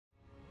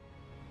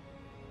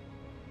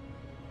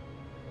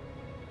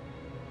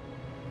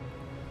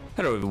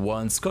Hello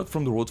everyone, Scott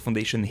from the R.O.D.E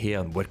Foundation here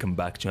and welcome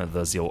back to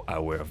another 0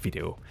 hour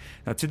video.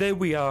 Now today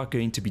we are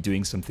going to be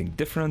doing something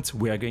different.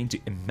 We are going to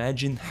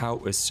imagine how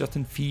a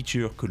certain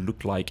feature could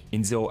look like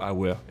in 0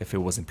 hour if it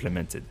was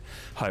implemented,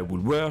 how it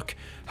would work,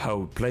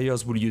 how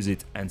players will use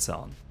it, and so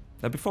on.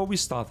 Now before we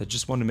start, I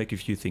just want to make a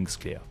few things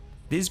clear.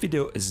 This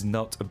video is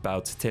not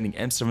about telling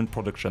M7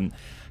 production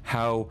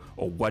how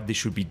or what they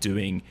should be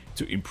doing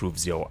to improve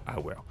 0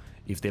 hour.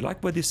 If they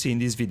like what they see in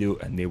this video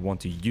and they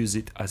want to use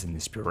it as an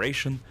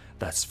inspiration,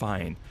 that's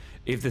fine.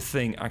 If they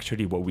think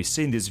actually what we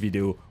see in this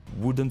video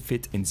wouldn't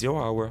fit in 0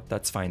 hour,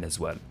 that's fine as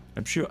well.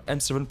 I'm sure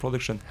M7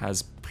 production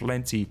has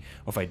plenty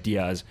of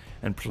ideas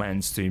and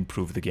plans to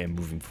improve the game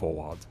moving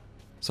forward.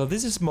 So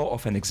this is more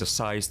of an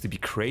exercise to be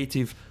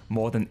creative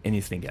more than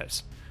anything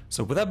else.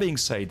 So with that being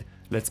said,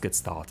 let's get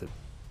started.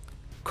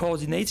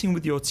 Coordinating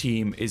with your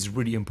team is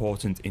really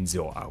important in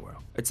 0 hour.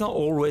 It's not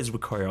always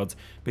required,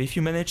 but if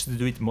you manage to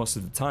do it most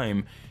of the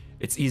time,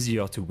 it's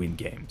easier to win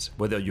games,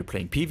 whether you're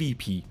playing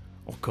PvP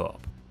or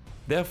co-op.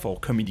 Therefore,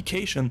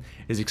 communication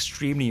is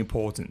extremely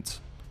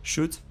important.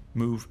 Shoot,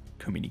 move,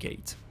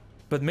 communicate.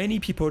 But many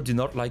people do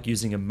not like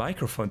using a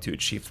microphone to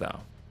achieve that.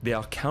 There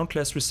are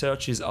countless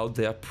researches out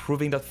there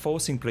proving that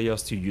forcing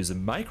players to use a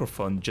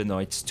microphone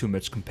generates too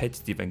much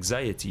competitive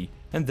anxiety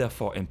and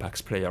therefore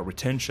impacts player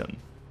retention.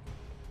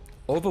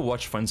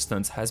 Overwatch, for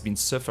instance, has been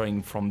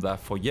suffering from that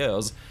for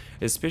years,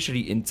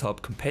 especially in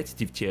top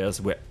competitive tiers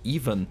where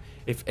even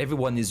if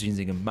everyone is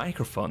using a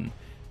microphone,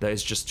 there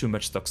is just too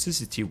much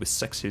toxicity with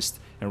sexist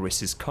and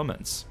racist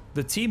comments.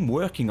 The team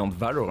working on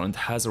Valorant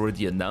has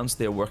already announced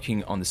they're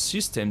working on a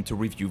system to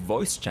review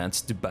voice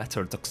chats to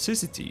battle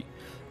toxicity.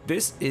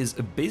 This is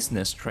a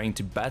business trying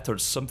to battle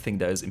something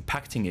that is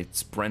impacting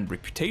its brand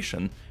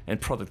reputation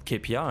and product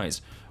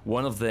KPIs,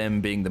 one of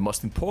them being the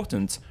most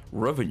important,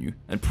 revenue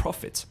and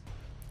profit.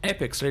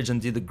 Apex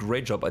Legends did a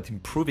great job at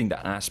improving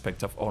that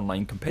aspect of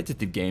online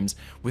competitive games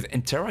with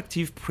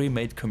interactive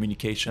pre-made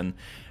communication,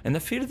 and I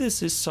feel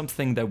this is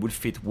something that would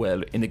fit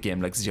well in a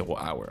game like 0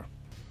 hour.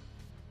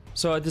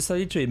 So I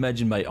decided to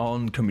imagine my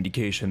own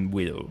communication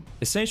wheel.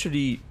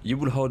 Essentially, you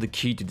will hold a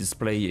key to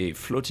display a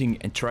floating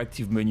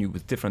interactive menu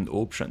with different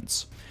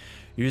options.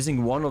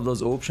 Using one of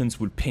those options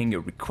will ping a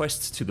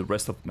request to the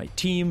rest of my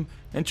team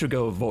and trigger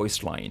a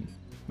voice line.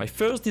 My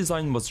first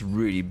design was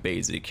really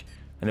basic,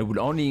 and it would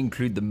only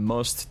include the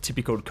most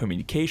typical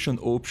communication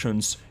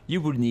options you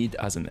would need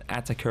as an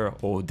attacker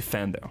or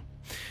defender.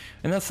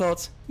 And I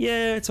thought,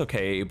 yeah, it's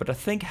okay, but I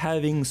think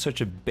having such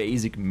a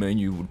basic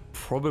menu would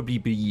probably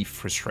be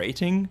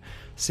frustrating,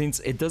 since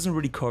it doesn't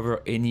really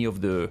cover any of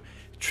the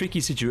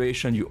tricky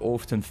situations you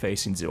often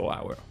face in 0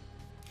 hour.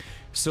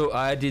 So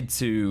I added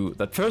to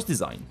that first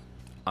design.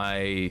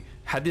 I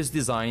had this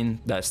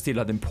design that still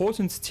had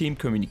important team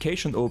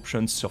communication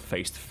options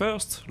surfaced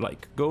first,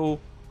 like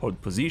go, hold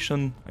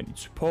position, I need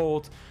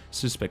support,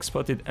 suspect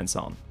spotted, and so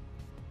on.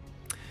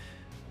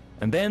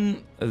 And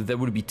then there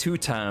will be 2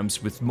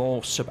 tabs with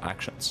more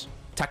sub-actions,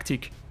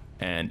 tactic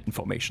and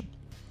information.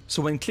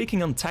 So when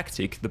clicking on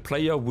tactic, the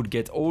player would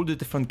get all the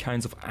different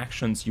kinds of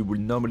actions you would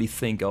normally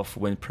think of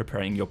when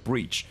preparing your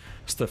breach.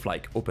 Stuff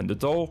like open the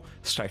door,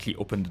 slightly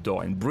open the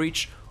door and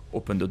breach,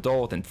 open the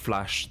door, then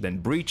flash, then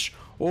breach,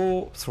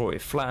 or throw a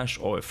flash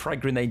or a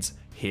frag grenades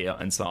here,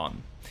 and so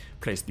on.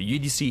 Place the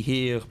UDC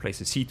here,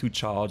 place a C2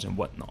 charge and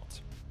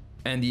whatnot.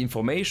 And the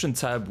information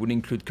tab would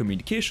include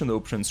communication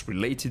options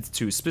related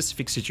to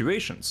specific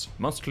situations,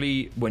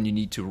 mostly when you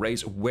need to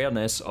raise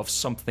awareness of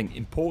something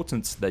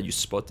important that you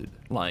spotted,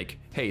 like,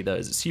 hey, there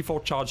is a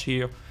C4 charge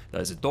here,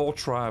 there is a door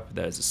trap,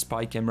 there is a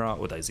spy camera,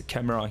 or there is a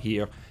camera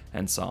here,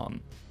 and so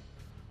on.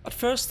 At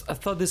first, I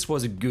thought this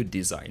was a good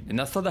design, and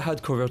I thought I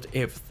had covered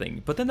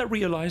everything, but then I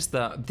realized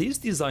that this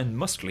design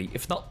mostly,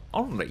 if not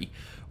only,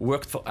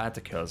 worked for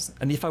attackers,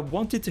 and if I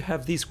wanted to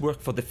have this work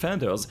for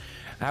defenders,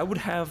 I would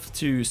have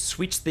to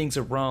switch things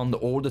around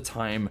all the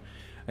time,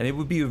 and it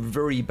would be a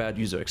very bad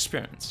user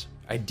experience.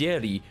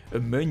 Ideally, a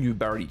menu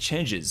barely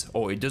changes,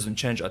 or it doesn't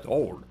change at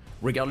all,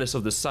 regardless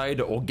of the side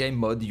or game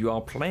mode you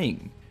are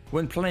playing.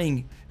 When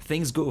playing,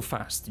 things go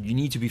fast, you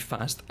need to be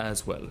fast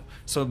as well.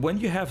 So when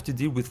you have to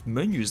deal with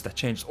menus that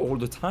change all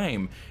the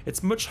time,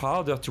 it's much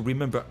harder to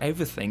remember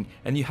everything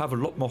and you have a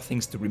lot more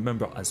things to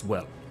remember as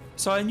well.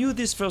 So I knew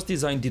this first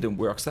design didn't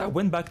work, so I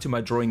went back to my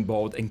drawing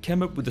board and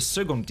came up with a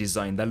second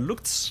design that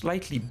looked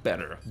slightly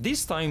better.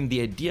 This time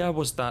the idea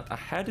was that I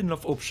had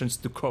enough options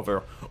to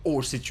cover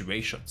all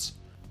situations.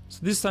 So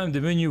this time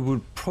the menu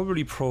would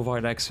probably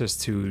provide access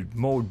to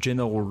more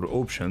general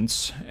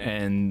options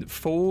and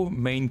 4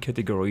 main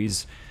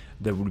categories.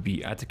 There will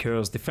be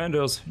attackers,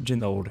 defenders,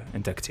 general,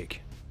 and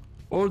tactic.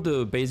 All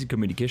the basic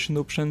communication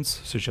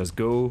options, such as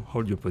go,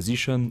 hold your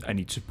position, I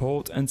need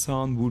support, and so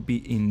on, will be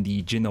in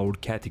the general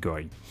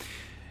category.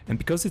 And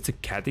because it's a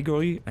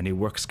category and it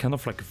works kind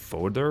of like a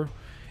folder,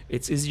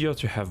 it's easier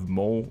to have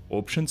more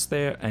options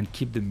there and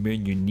keep the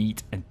menu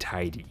neat and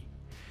tidy.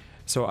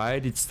 So I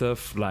added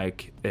stuff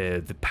like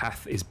the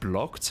path is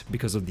blocked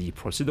because of the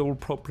procedural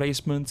prop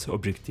placement,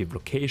 objective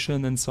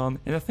location, and so on.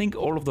 And I think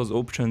all of those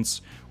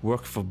options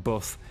work for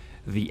both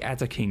the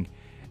attacking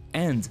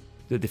and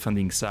the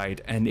defending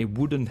side, and it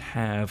wouldn't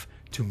have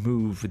to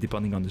move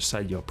depending on the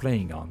side you're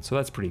playing on, so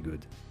that's pretty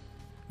good.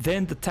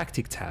 Then the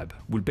tactic tab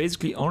will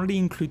basically only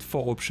include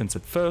 4 options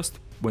at first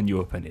when you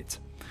open it.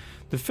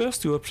 The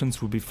first 2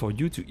 options will be for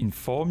you to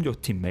inform your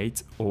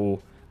teammate or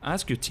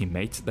ask your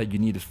teammate that you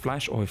need a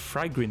flash or a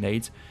frag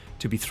grenade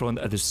to be thrown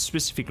at a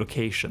specific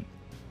location.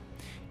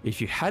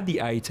 If you had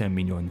the item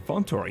in your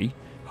inventory,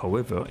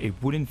 however, it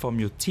would inform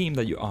your team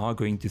that you are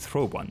going to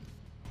throw one.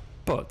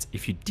 But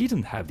if you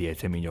didn't have the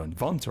item in your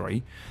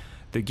inventory,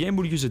 the game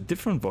will use a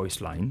different voice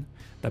line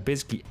that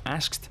basically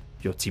asked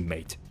your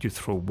teammate to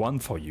throw one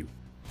for you.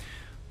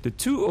 The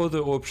 2 other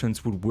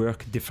options would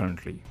work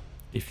differently.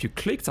 If you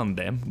clicked on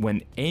them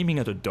when aiming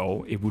at a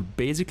door, it would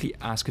basically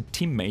ask a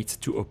teammate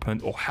to open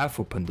or have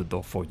opened the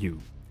door for you.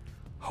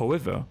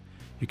 However,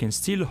 you can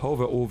still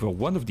hover over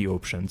one of the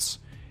options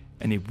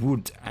and it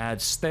would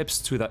add steps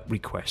to that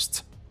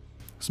request.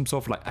 Some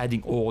sort of like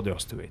adding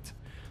orders to it.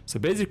 So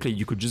basically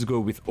you could just go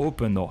with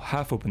open or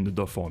have opened the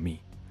door for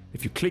me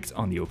if you clicked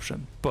on the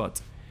option.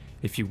 But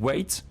if you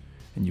wait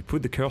and you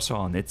put the cursor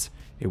on it,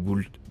 it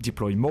will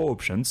deploy more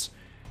options,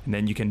 and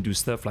then you can do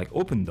stuff like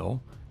open door,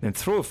 then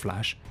throw a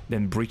flash,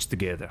 then breach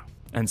together,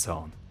 and so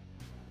on.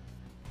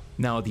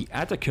 Now the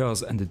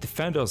attackers and the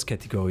defenders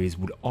categories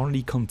would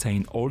only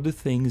contain all the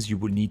things you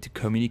will need to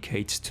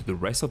communicate to the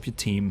rest of your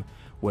team,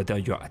 whether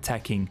you're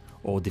attacking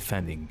or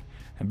defending.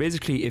 And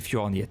basically if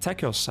you're on the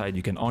attacker side,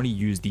 you can only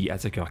use the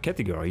attacker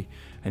category,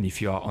 and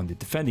if you are on the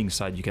defending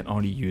side, you can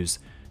only use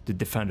the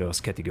defenders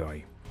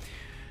category.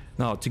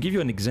 Now, to give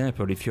you an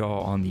example, if you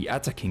are on the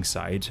attacking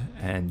side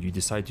and you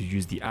decide to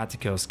use the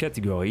attackers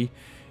category,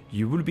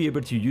 you will be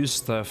able to use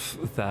stuff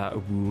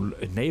that will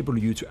enable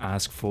you to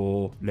ask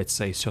for, let's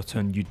say,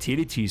 certain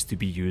utilities to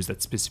be used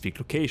at specific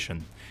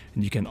location.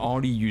 And you can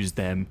only use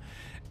them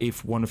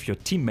if one of your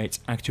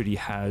teammates actually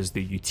has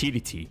the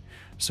utility.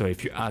 So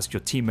if you ask your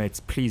teammates,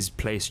 please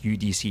place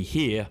UDC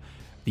here,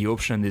 the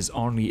option is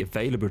only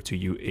available to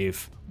you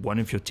if one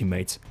of your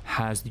teammates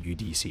has the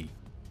UDC.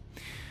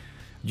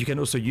 You can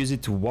also use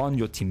it to warn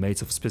your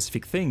teammates of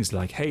specific things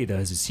like, hey,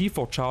 there's a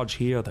C4 charge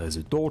here, there's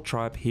a door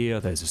trap here,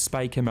 there's a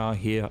spy camera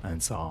here,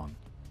 and so on.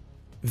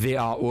 There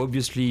are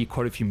obviously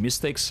quite a few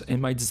mistakes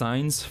in my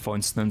designs. For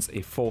instance,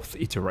 a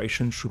 4th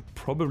iteration should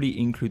probably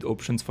include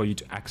options for you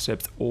to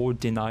accept or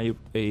deny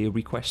a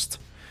request.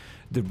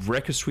 The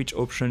record switch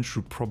option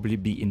should probably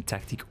be in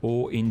tactic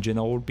or in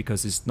general,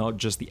 because it's not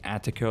just the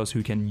attackers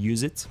who can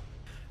use it.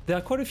 There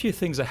are quite a few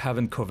things I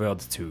haven't covered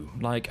too,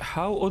 like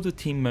how other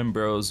team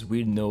members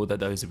will know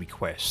that there is a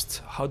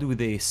request. How do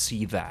they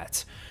see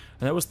that?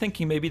 And I was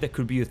thinking maybe there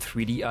could be a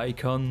 3D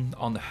icon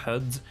on the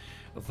HUD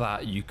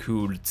that you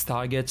could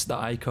target the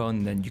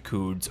icon, then you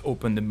could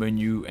open the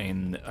menu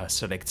and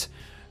select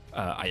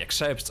I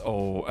accept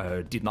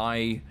or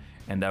deny,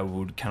 and that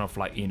would kind of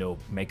like, you know,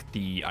 make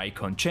the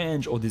icon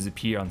change or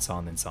disappear and so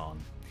on and so on.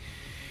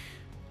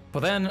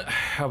 But then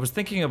I was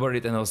thinking about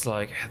it and I was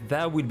like,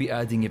 that would be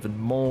adding even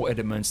more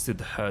elements to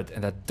the HUD,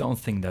 and I don't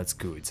think that's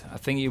good. I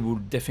think it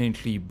would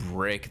definitely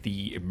break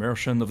the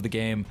immersion of the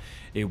game.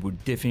 It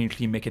would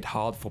definitely make it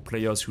hard for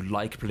players who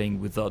like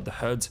playing without the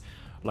HUD,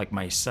 like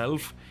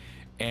myself.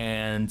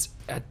 And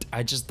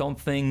I just don't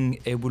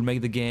think it would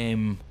make the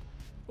game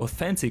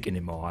authentic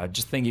anymore. I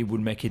just think it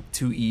would make it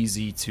too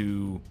easy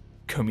to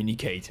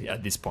communicate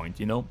at this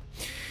point, you know?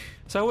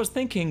 So I was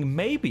thinking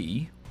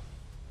maybe,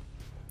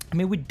 I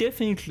mean, we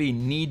definitely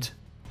need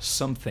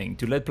something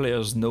to let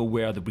players know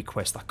where the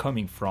requests are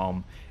coming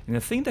from, and I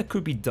think that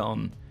could be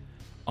done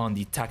on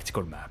the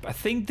tactical map. I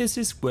think this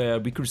is where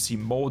we could see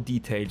more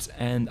details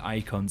and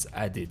icons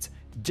added,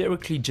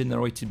 directly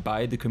generated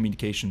by the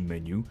communication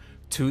menu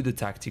to the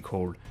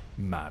tactical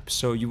map.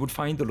 So you would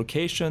find the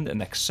location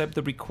and accept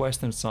the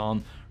request and so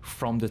on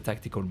from the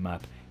tactical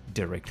map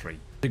directly.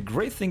 The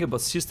great thing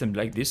about systems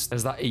like this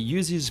is that it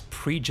uses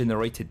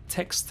pre-generated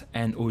text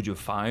and audio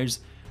files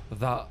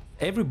that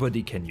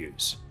everybody can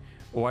use,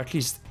 or at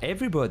least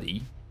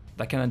everybody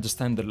that can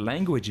understand the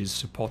languages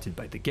supported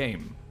by the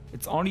game.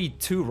 It's only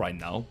 2 right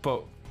now,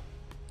 but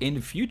in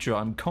the future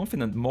I'm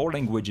confident more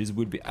languages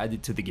will be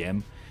added to the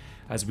game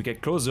as we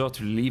get closer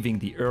to leaving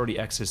the early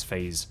access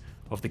phase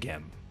of the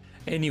game.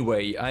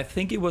 Anyway, I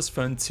think it was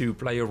fun to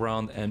play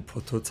around and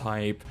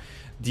prototype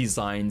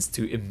designs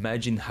to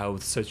imagine how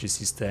such a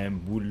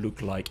system would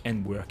look like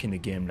and work in a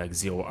game like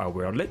 0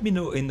 Hour. Let me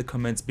know in the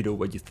comments below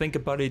what you think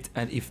about it,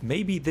 and if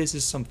maybe this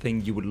is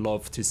something you would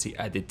love to see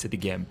added to the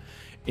game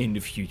in the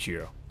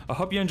future. I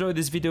hope you enjoyed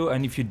this video,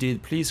 and if you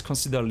did, please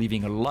consider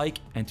leaving a like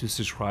and to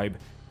subscribe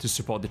to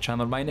support the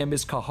channel. My name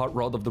is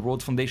Hotrod of the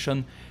R.O.D.E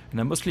Foundation, and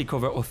I mostly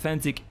cover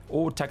authentic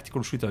or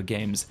tactical shooter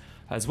games,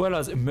 as well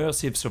as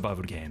immersive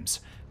survival games.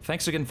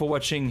 Thanks again for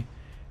watching,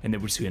 and I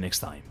will see you next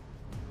time.